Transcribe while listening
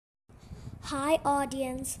Hi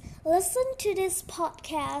audience, listen to this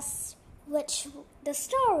podcast, which the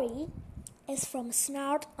story is from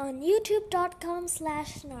Snarp on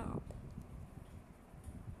youtube.com/Snarp.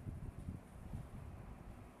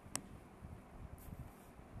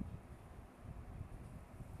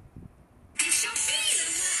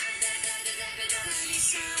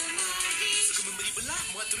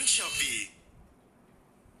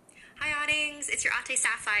 Hi Oddings, it's your Ate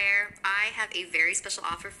Sapphire. I have a very special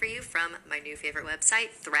offer for you from my new favorite website,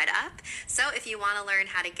 ThreadUp. So if you want to learn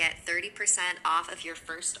how to get 30% off of your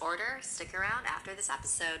first order, stick around after this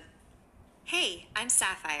episode. Hey, I'm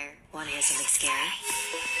Sapphire. Want to hear something scary?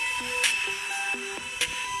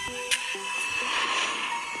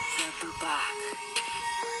 The Bubak.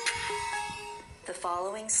 The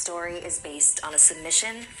following story is based on a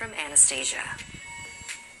submission from Anastasia.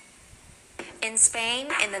 In Spain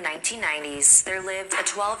in the 1990s, there lived a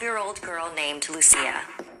 12-year-old girl named Lucia.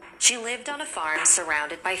 She lived on a farm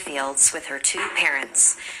surrounded by fields with her two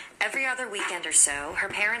parents. Every other weekend or so, her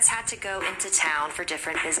parents had to go into town for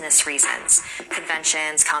different business reasons,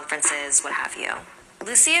 conventions, conferences, what have you.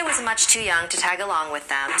 Lucia was much too young to tag along with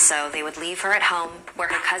them, so they would leave her at home where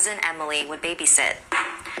her cousin Emily would babysit.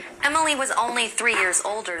 Emily was only 3 years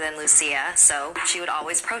older than Lucia, so she would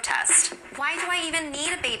always protest. Why do I even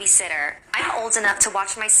need a babysitter? I'm old enough to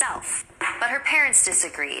watch myself. But her parents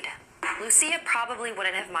disagreed. Lucia probably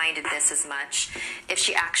wouldn't have minded this as much if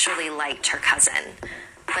she actually liked her cousin.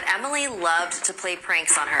 But Emily loved to play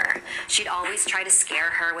pranks on her. She'd always try to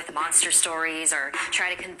scare her with monster stories or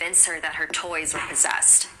try to convince her that her toys were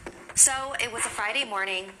possessed. So it was a Friday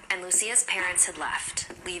morning, and Lucia's parents had left,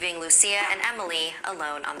 leaving Lucia and Emily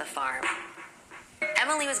alone on the farm.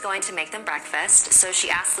 Emily was going to make them breakfast, so she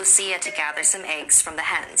asked Lucia to gather some eggs from the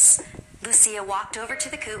hens. Lucia walked over to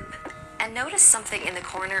the coop and noticed something in the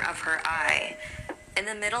corner of her eye. In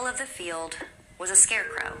the middle of the field was a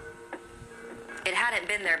scarecrow. It hadn't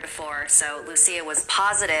been there before, so Lucia was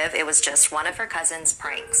positive it was just one of her cousin's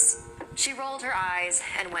pranks. She rolled her eyes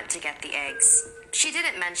and went to get the eggs. She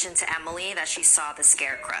didn't mention to Emily that she saw the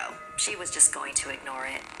scarecrow. She was just going to ignore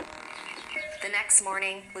it. The next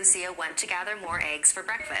morning, Lucia went to gather more eggs for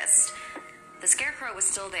breakfast. The scarecrow was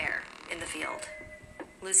still there in the field.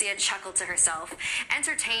 Lucia chuckled to herself,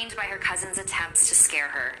 entertained by her cousin's attempts to scare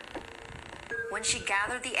her. When she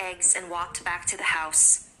gathered the eggs and walked back to the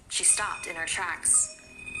house, she stopped in her tracks.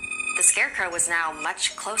 The scarecrow was now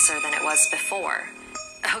much closer than it was before.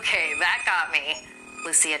 Okay, that got me,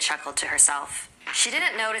 Lucia chuckled to herself. She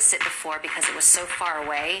didn't notice it before because it was so far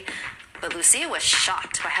away, but Lucia was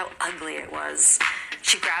shocked by how ugly it was.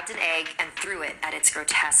 She grabbed an egg and threw it at its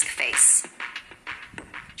grotesque face.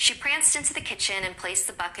 She pranced into the kitchen and placed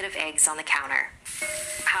the bucket of eggs on the counter.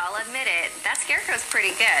 I'll admit it, that scarecrow's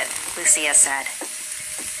pretty good, Lucia said.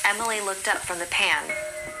 Emily looked up from the pan.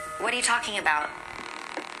 What are you talking about?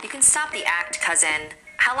 You can stop the act, cousin.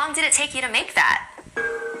 How long did it take you to make that?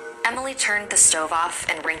 Emily turned the stove off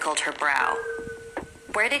and wrinkled her brow.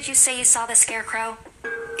 Where did you say you saw the scarecrow?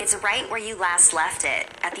 It's right where you last left it,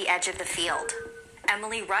 at the edge of the field.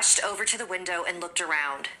 Emily rushed over to the window and looked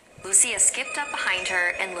around. Lucia skipped up behind her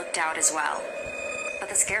and looked out as well. But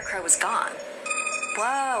the scarecrow was gone.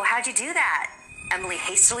 Whoa, how'd you do that? Emily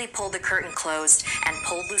hastily pulled the curtain closed and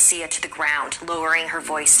pulled Lucia to the ground, lowering her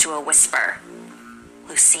voice to a whisper.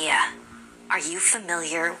 Lucia, are you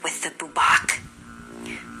familiar with the Bubak?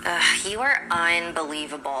 You are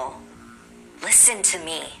unbelievable. Listen to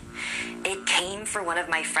me. It came for one of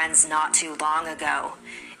my friends not too long ago.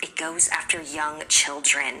 It goes after young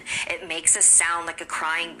children. It makes a sound like a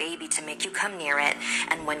crying baby to make you come near it,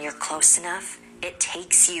 and when you're close enough, it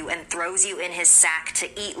takes you and throws you in his sack to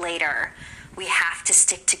eat later. We have to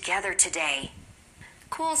stick together today.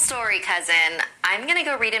 Cool story, cousin. I'm gonna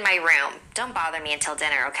go read in my room. Don't bother me until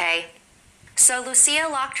dinner, okay? So Lucia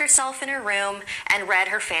locked herself in her room and read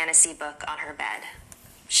her fantasy book on her bed.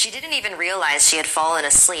 She didn't even realize she had fallen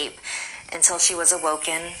asleep until she was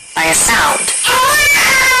awoken by a sound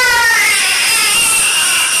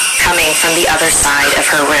coming from the other side of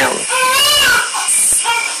her room.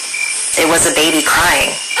 It was a baby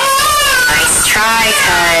crying. Nice try,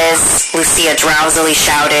 cuz, Lucia drowsily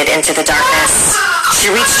shouted into the darkness. She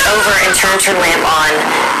reached over and turned her lamp on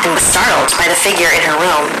and was startled by the figure in her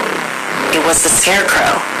room. It was the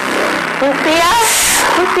scarecrow. Lucia?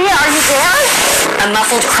 Lucia, are you there? A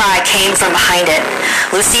muffled cry came from behind it.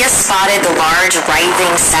 Lucia spotted the large,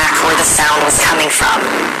 writhing sack where the sound was coming from.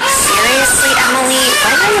 Seriously, Emily?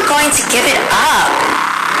 When are you going to give it up?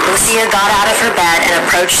 Lucia got out of her bed and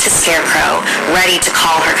approached the scarecrow, ready to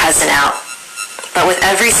call her cousin out. But with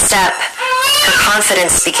every step, her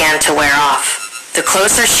confidence began to wear off. The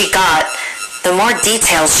closer she got, the more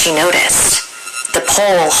details she noticed. The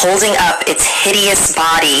pole holding up its hideous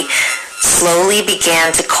body slowly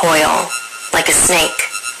began to coil like a snake.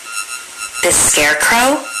 This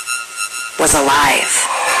scarecrow was alive.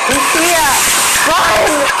 Lucia, run!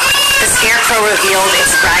 The scarecrow revealed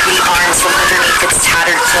its raggedy arms from underneath its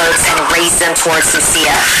tattered clothes and raised them towards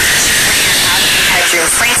Lucia. She ran out of the bedroom,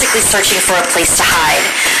 frantically searching for a place to hide.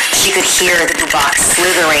 She could hear the box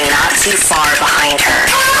slithering not too far behind her.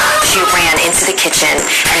 She ran into the kitchen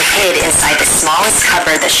and hid inside the smallest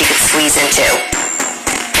cupboard that she could squeeze into.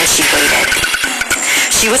 And she waited.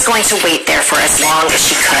 She was going to wait there for as long as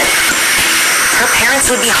she could. Her parents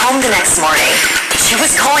would be home the next morning. She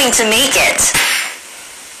was going to make it.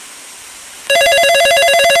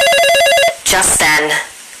 Just then,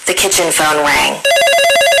 the kitchen phone rang.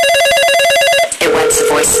 It went to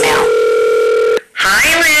voicemail. Hi,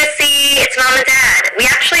 Lucy. It's Mom and Dad. We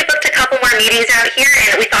actually booked a couple more meetings out here,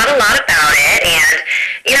 and we thought a lot about it. And,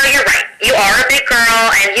 you're right. You are a big girl,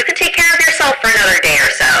 and you can take care of yourself for another day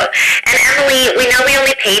or so. And, Emily, we know we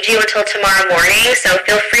only paid you until tomorrow morning, so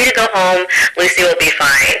feel free to go home. Lucy will be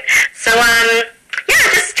fine. So,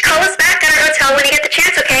 just call us back at our hotel when you get the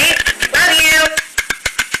chance, okay? Love you.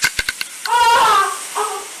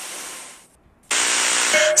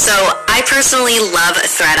 So I personally love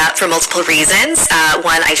ThredUp for multiple reasons.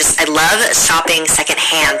 One, I love shopping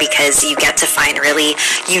secondhand because you get to find really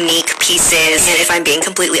unique pieces. And if I'm being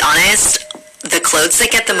completely honest, the clothes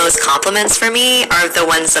that get the most compliments for me are the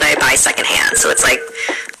ones that I buy secondhand. So it's like,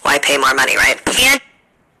 why pay more money, right? And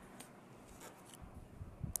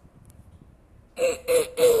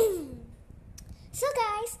So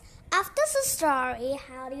guys, after the story,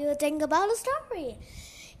 how do you think about the story?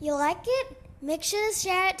 You like it? Make sure to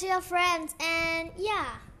share it to your friends. And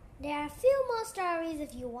there are a few more stories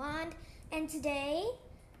if you want. And today,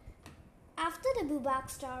 after the Bubak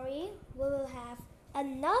story, we will have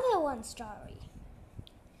another one story.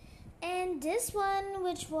 And this one,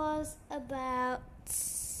 which was about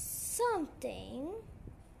something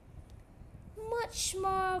much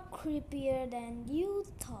more creepier than you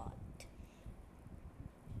thought.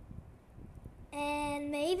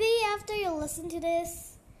 And maybe after you listen to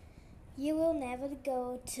this, you will never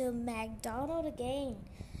go to McDonald's again.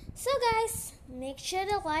 So guys, make sure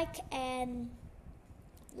to like and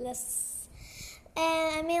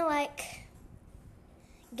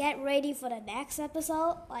get ready for the next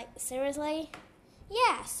episode. Like seriously.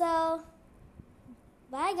 So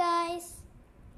bye guys.